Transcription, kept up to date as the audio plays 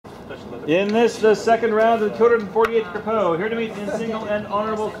In this, the second round of the 248th Crapaud, here to meet in single and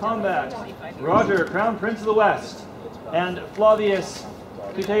honorable combat, Roger, Crown Prince of the West, and Flavius,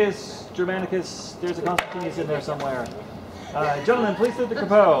 Puteolanus, Germanicus. There's a Constantinius in there somewhere. Gentlemen, please salute the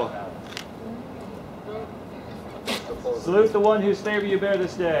Crapaud. Salute the one whose favor you bear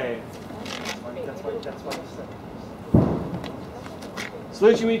this day.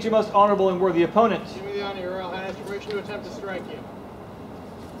 Salute you each your most honorable and worthy opponent. Give me the honor, Your Royal Highness, permission to attempt to strike you.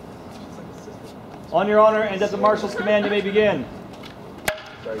 On your honor and at the Marshal's command, you may begin.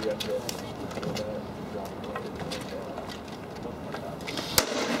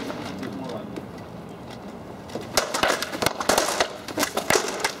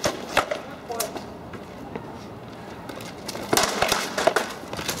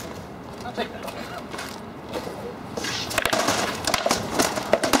 I'll take that.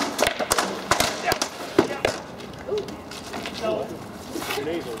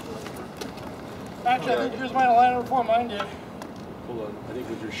 Actually, I think yours might have landed before mine did. Hold on, I think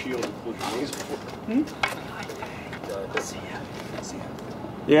with your shield, you pulled your knees before.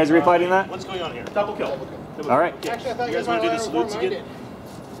 You guys are refighting that? What's going on here? Double kill. All right. Actually, I thought You guys his might want to do the have landed before salutes mine again? did.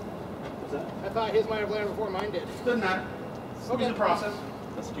 What's that? I thought his might have landed before mine did. Doesn't matter. Okay. It's a process.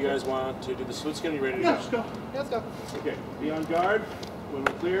 Do you guys want to do the salutes again? Are you ready to Yeah, go? let's go. Yeah, let's go. Okay, be on guard. When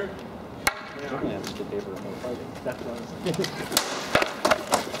we're clear.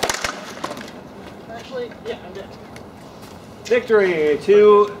 Actually, yeah, I'm dead. Victory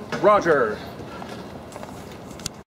to Roger.